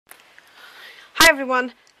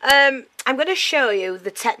everyone, I'm going to show you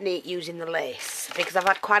the technique using the lace because I've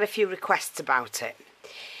had quite a few requests about it.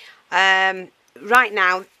 Right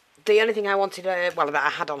now, the only thing I wanted, well, that I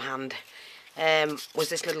had on hand was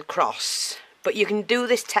this little cross. But you can do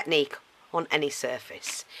this technique on any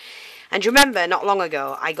surface. And you remember, not long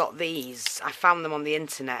ago, I got these. I found them on the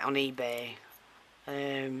internet, on eBay.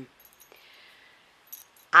 And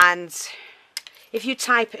if you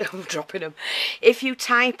type it, I'm dropping them. If you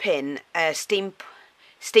type in steampunk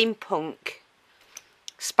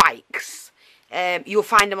spikes, you'll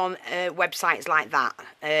find them on websites like that.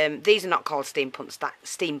 These are not called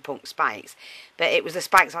steampunk spikes, but it was the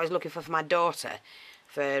spikes I was looking for my daughter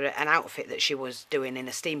for an outfit that she was doing in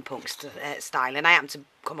a steampunk style, and I happened to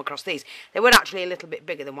come across these. They were actually a little bit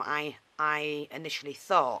bigger than what I initially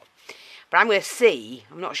thought. But I'm going to see,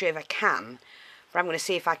 I'm not sure if I can, but I'm going to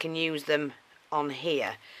see if I can use them on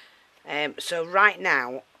here. So right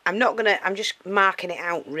now, I'm just marking it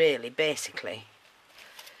out really, basically.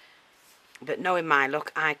 But knowing my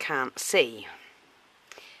luck, I can't see.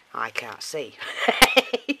 I can't see.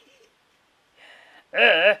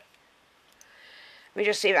 Let me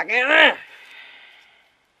just see if I can.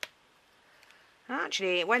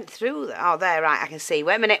 Actually, it went through. Oh, there, right, I can see.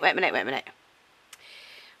 Wait a minute.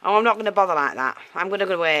 Oh, I'm not going to bother like that. I'm going to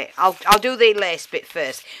go away. I'll do the lace bit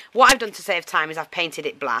first. What I've done to save time is I've painted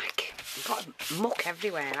it black. I've got muck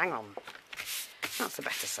everywhere. Hang on. That's the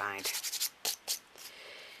better side.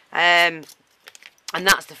 And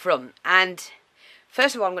that's the front. And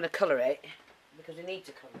first of all, I'm going to colour it because we need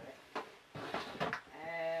to colour it.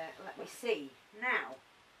 Let me see. Now,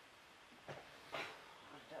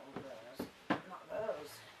 I don't want those. Not those.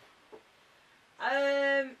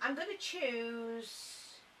 I'm going to choose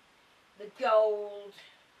the gold,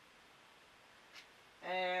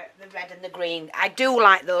 the red and the green. I do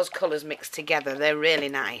like those colours mixed together. They're really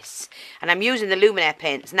nice. And I'm using the Luminaire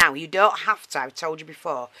paints. Now, you don't have to, I've told you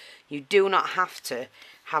before, you do not have to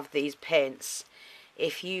have these paints.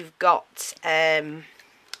 If you've got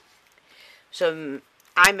some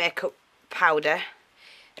eye makeup powder,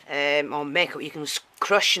 or makeup you can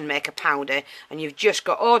crush and make a powder, and you've just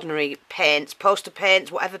got ordinary paints, poster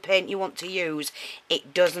paints, whatever paint you want to use,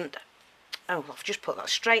 it doesn't... Oh, I've just put that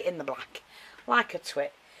straight in the black, like a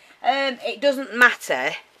twit. It doesn't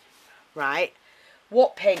matter, right,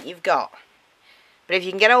 what paint you've got. But if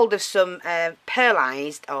you can get hold of some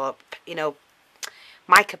pearlized or, you know,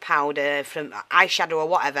 mica powder from eyeshadow or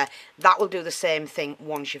whatever, that will do the same thing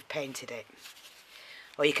once you've painted it.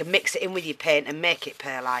 Or you can mix it in with your paint and make it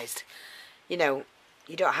pearlized. You know,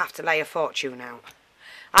 you don't have to lay a fortune out.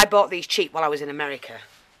 I bought these cheap while I was in America.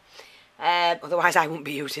 Otherwise I wouldn't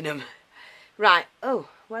be using them. Right, oh,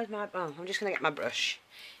 where's my... Oh, I'm just going to get my brush.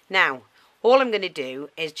 Now, all I'm going to do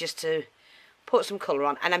is just to put some colour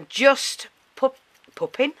on. And I'm just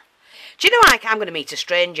pupping. Do you know I'm going to meet a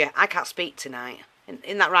stranger? I can't speak tonight.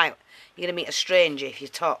 Isn't that right? You're going to meet a stranger if you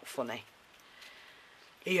talk funny.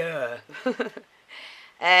 Yeah.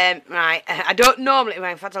 Right, I don't normally...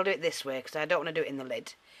 Well, in fact, I'll do it this way because I don't want to do it in the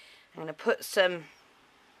lid. I'm going to put some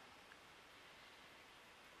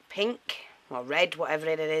pink or red, whatever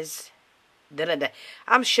it is.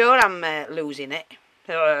 I'm sure I'm losing it.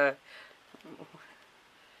 And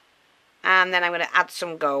then I'm going to add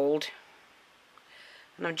some gold.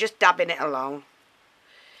 And I'm just dabbing it along.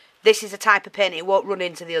 This is a type of paint, it won't run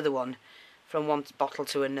into the other one from one bottle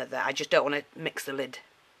to another. I just don't want to mix the lid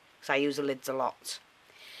because I use the lids a lot.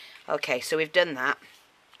 Okay, so we've done that.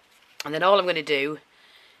 And then all I'm going to do,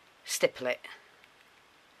 stipple it.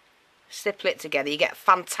 Stipple it together. You get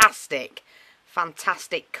fantastic,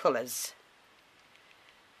 fantastic colours.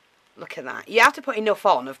 Look at that. You have to put enough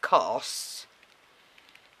on, of course.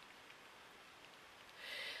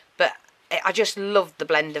 But I just love the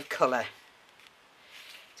blend of colour.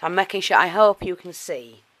 So I'm making sure, I hope you can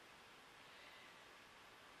see.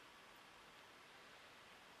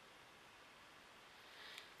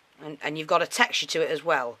 And you've got a texture to it as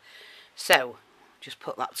well. So, just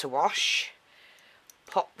put that to wash.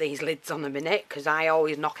 Pop these lids on a minute, because I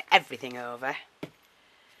always knock everything over.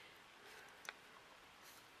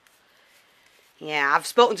 Yeah, I've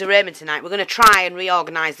spoken to Raymond tonight. We're going to try and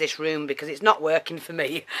reorganise this room because it's not working for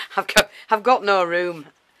me. I've got no room.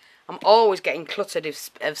 I'm always getting cluttered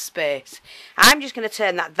of space. I'm just going to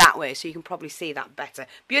turn that way so you can probably see that better.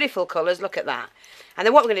 Beautiful colours, look at that. And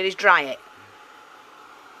then what we're going to do is dry it.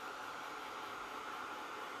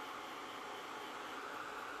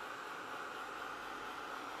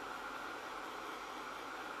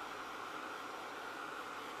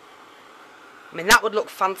 I mean, that would look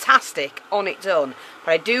fantastic on its own,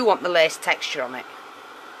 but I do want the lace texture on it.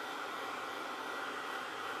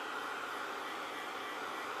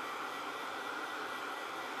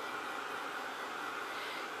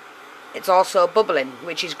 it's also bubbling,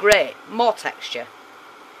 which is great. More texture.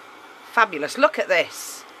 Fabulous. Look at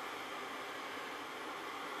this.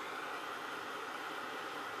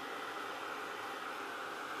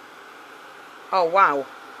 Oh wow.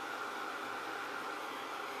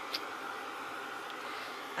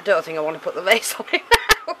 I don't think I want to put the lace on it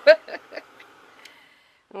now.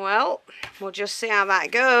 Well, we'll just see how that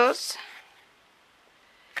goes.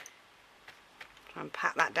 Try and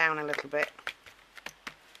pat that down a little bit.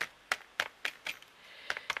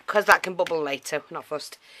 Because that can bubble later, not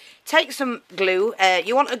fussed. Take some glue.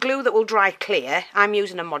 You want a glue that will dry clear. I'm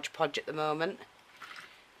using a Mod Podge at the moment.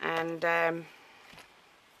 And I'm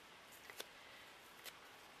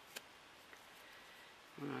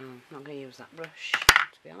not going to use that brush,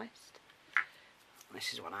 to be honest.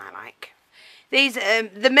 This is what I like. These,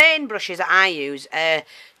 the main brushes that I use are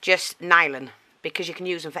just nylon, because you can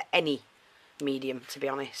use them for any medium, to be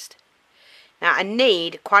honest. Now I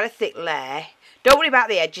need quite a thick layer. Don't worry about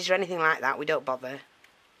the edges or anything like that, we don't bother.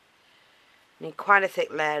 I need quite a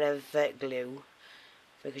thick layer of glue,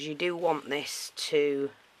 because you do want this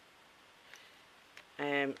to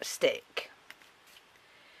stick.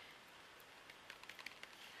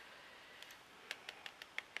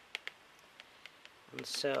 And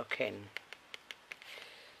soak in.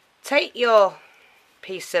 Take your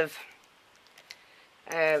piece of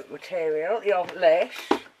material, your lace.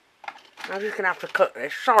 I'm just going to have to cut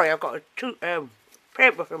this. Sorry, I've got a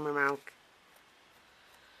paper in my mouth.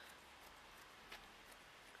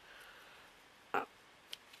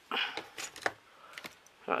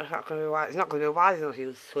 It's not going to be wise. It's not going to be wise enough to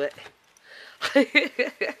use it.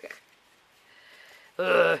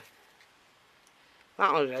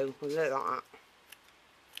 That'll do. We'll do it like that.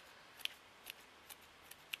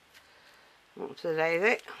 Up to the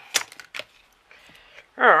daisy.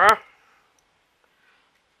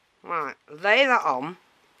 Right, lay that on.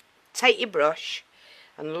 Take your brush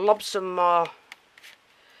and lob some more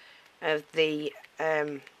of the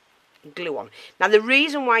glue on. Now the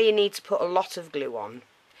reason why you need to put a lot of glue on,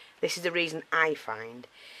 this is the reason I find,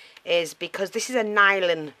 is because this is a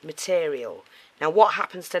nylon material. Now what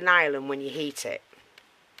happens to nylon when you heat it?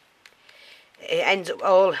 It ends up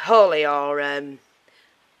all holy or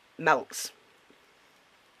melts.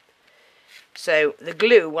 So the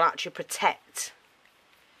glue will actually protect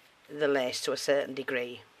the lace to a certain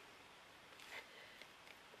degree.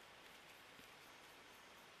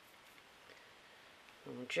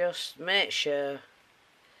 And just make sure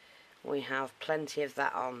we have plenty of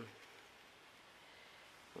that on.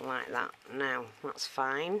 Like that. Now, that's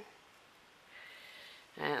fine.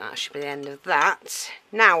 That should be the end of that.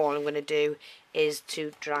 Now all I'm going to do is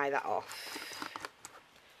to dry that off.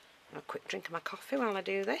 A quick drink of my coffee while I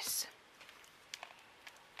do this.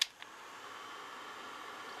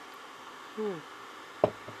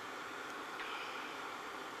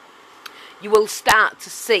 You will start to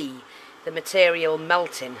see the material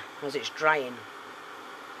melting as it's drying.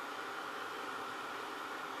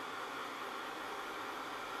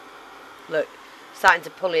 Look, starting to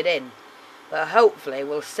pull it in, but hopefully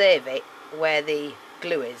we'll save it where the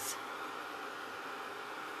glue is.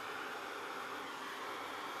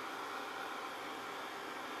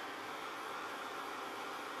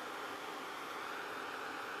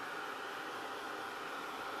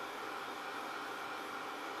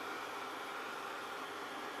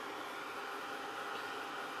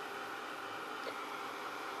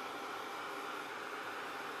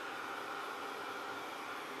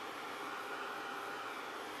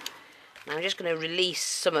 I'm just going to release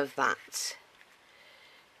some of that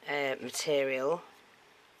material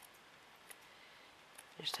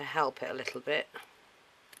just to help it a little bit.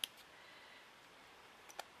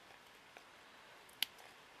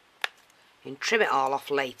 You can trim it all off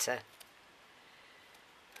later.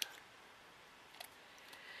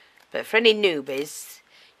 But for any newbies,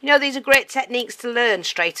 you know, these are great techniques to learn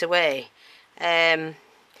straight away. And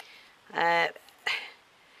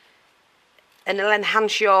it'll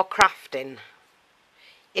enhance your crafting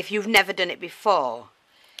if you've never done it before.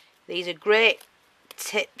 These are great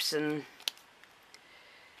tips and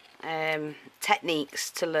techniques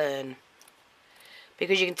to learn,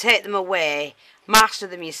 because you can take them away, master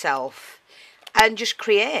them yourself, and just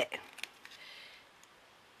create.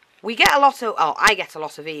 We get a lot of, I get a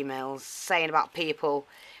lot of emails saying about people,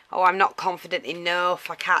 oh, I'm not confident enough,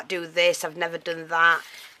 I can't do this, I've never done that,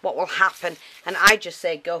 what will happen? And I just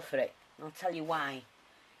say go for it. I'll tell you why.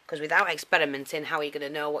 Because without experimenting, how are you going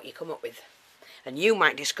to know what you come up with? And you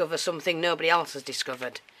might discover something nobody else has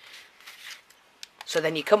discovered. So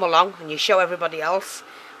then you come along and you show everybody else,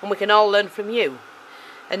 and we can all learn from you.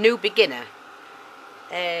 A new beginner,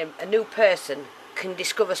 a new person can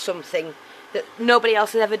discover something that nobody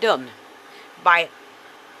else has ever done by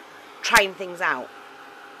trying things out.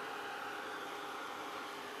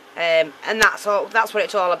 And that's what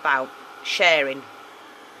it's all about, sharing.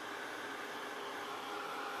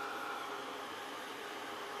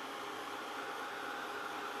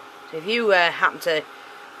 So if you happen to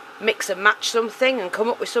mix and match something and come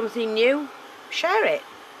up with something new, share it.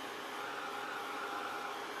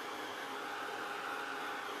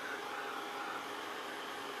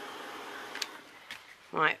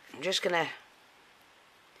 Right, I'm just gonna,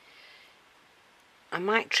 I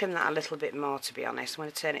might trim that a little bit more, to be honest. I'm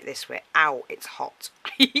going to turn it this way. Ow, it's hot.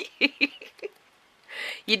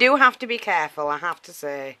 You do have to be careful, I have to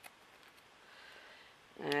say,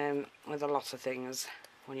 with a lot of things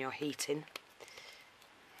when you're heating.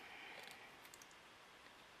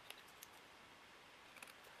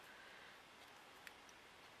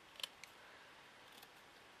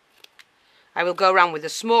 I will go around with the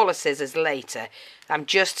smaller scissors later. I'm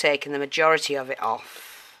just taking the majority of it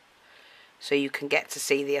off so you can get to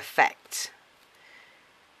see the effect.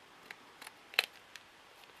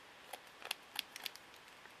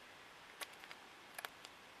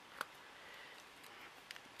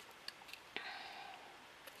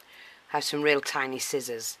 I have some real tiny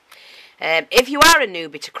scissors. If you are a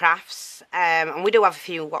newbie to crafts, and we do have a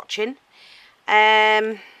few watching,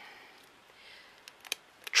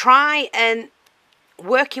 try and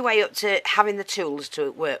work your way up to having the tools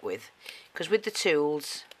to work with, because with the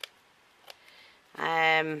tools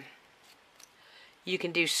you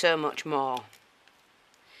can do so much more.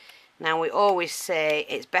 Now, we always say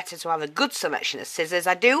it's better to have a good selection of scissors.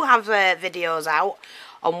 I do have videos out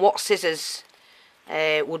on what scissors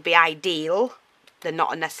would be ideal. They're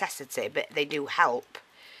not a necessity, but they do help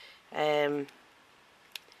in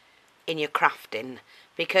your crafting,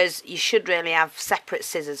 because you should really have separate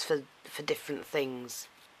scissors for different things.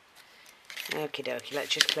 Okie dokie, let's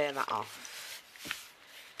just clear that off.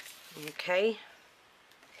 Okay.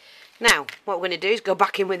 Now, what we're going to do is go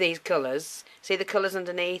back in with these colours. See the colours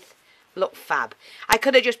underneath? Look fab. I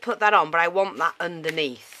could have just put that on, but I want that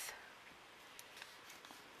underneath.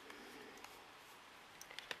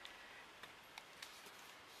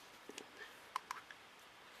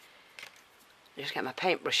 Just get my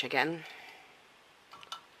paintbrush again.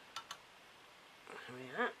 There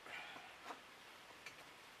we are.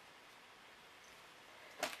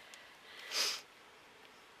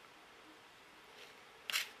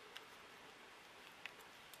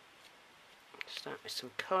 Start with some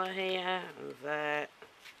colour here and there.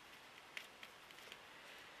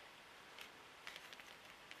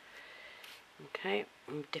 Okay,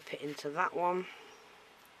 and dip it into that one.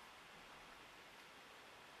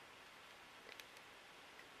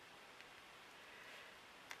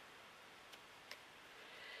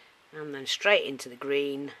 And then straight into the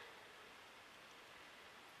green.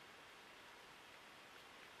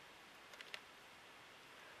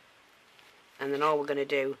 And then all we're going to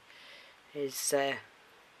do is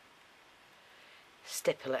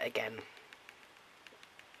stipple it again.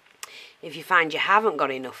 If you find you haven't got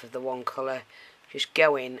enough of the one colour, just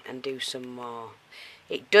go in and do some more.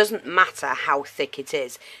 It doesn't matter how thick it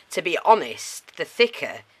is. To be honest, the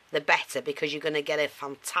thicker the better, because you're going to get a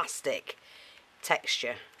fantastic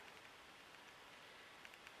texture.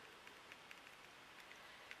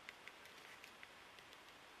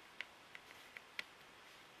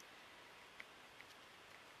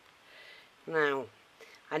 Now,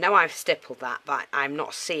 I know I've stippled that, but I'm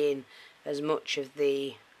not seeing as much of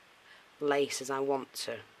the lace as I want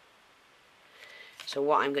to. So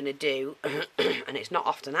what I'm going to do, and it's not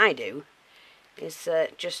often I do, is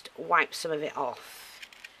just wipe some of it off.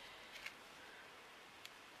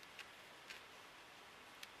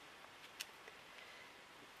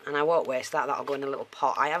 And I won't waste that, that'll go in a little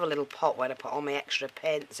pot. I have a little pot where I put all my extra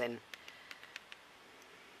paints in.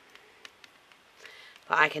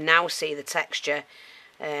 But I can now see the texture.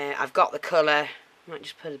 I've got the colour. I might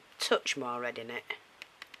just put a touch more red in it.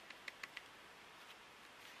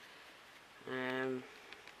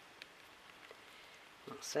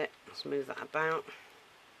 That's it. Let's move that about.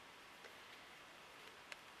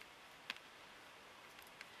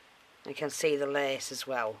 You can see the lace as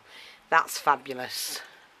well. That's fabulous.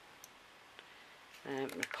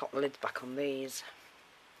 Pop the lids back on these.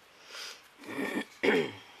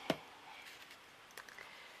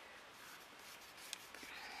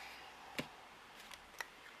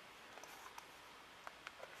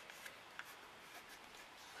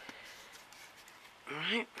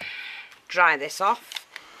 Alright, dry this off.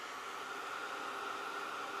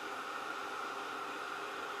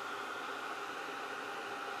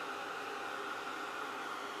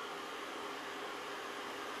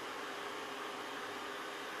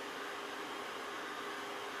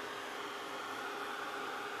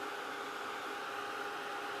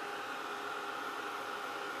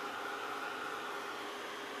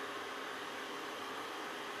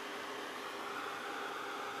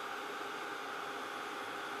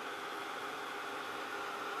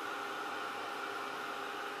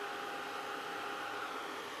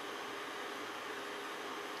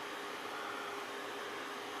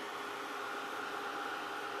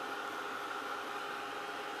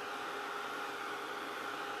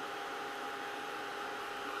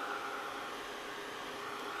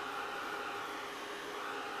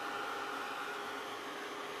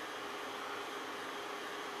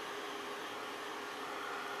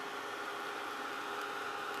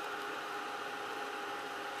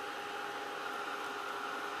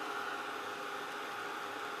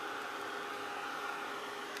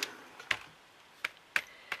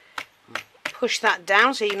 push that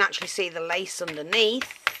down so you can actually see the lace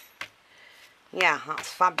underneath. Yeah, that's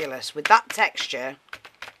fabulous. With that texture,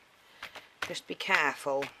 just be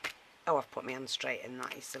careful. Oh, I've put my hand straight in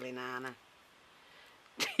that, you silly nana.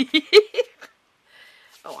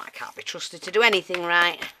 Oh, I can't be trusted to do anything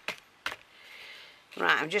right.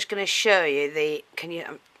 Right, I'm just going to show you the...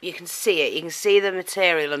 you can see it. You can see the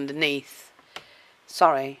material underneath.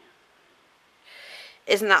 Sorry.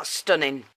 Isn't that stunning?